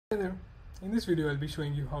Hey there, in this video I'll be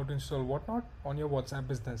showing you how to install WotNot on your WhatsApp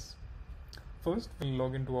business. First, we'll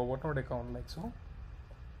log into a WotNot account like so.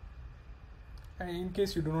 And in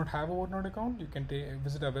case you do not have a WotNot account, you can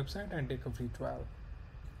visit our website and take a free trial.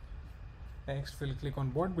 Next, we'll click on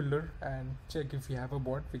Bot Builder and check if you have a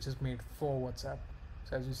bot which is made for WhatsApp.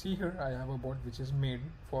 So as you see here, I have a bot which is made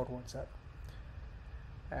for WhatsApp.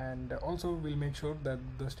 And also we'll make sure that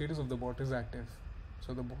the status of the bot is active.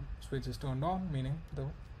 So the switch is turned on, meaning the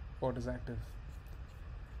bot is active.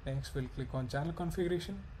 Next, we'll click on channel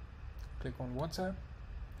configuration, click on WhatsApp,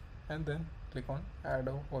 and then click on add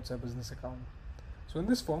a WhatsApp business account. So in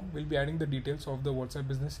this form, we'll be adding the details of the WhatsApp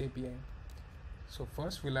business API. So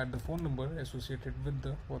first, we'll add the phone number associated with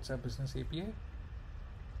the WhatsApp business API.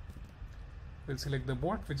 We'll select the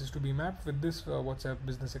bot which is to be mapped with this WhatsApp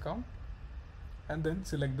business account, and then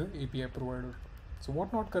select the API provider. So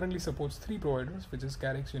WotNot currently supports 3 providers, which is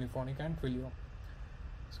Carix, Uniphonic, and Twilio.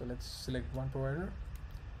 So let's select one provider,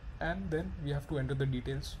 and then we have to enter the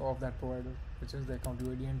details of that provider, which is the account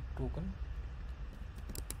UID and token.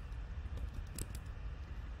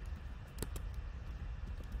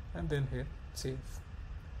 And then hit save.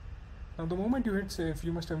 Now the moment you hit save,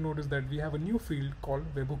 you must have noticed that we have a new field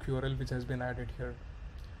called Webhook Url which has been added here.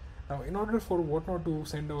 Now in order for WotNot to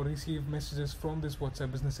send or receive messages from this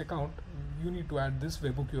WhatsApp business account, you need to add this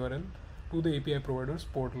Webhook URL to the API provider's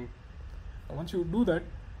portal. Now once you do that,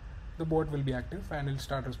 the bot will be active and it will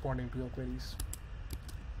start responding to your queries.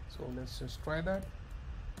 So let's just try that.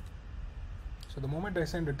 So the moment I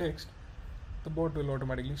send a text, the bot will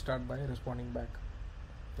automatically start by responding back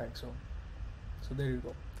like so. So there you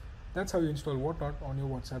go. That's how you install WotNot on your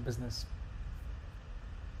WhatsApp business.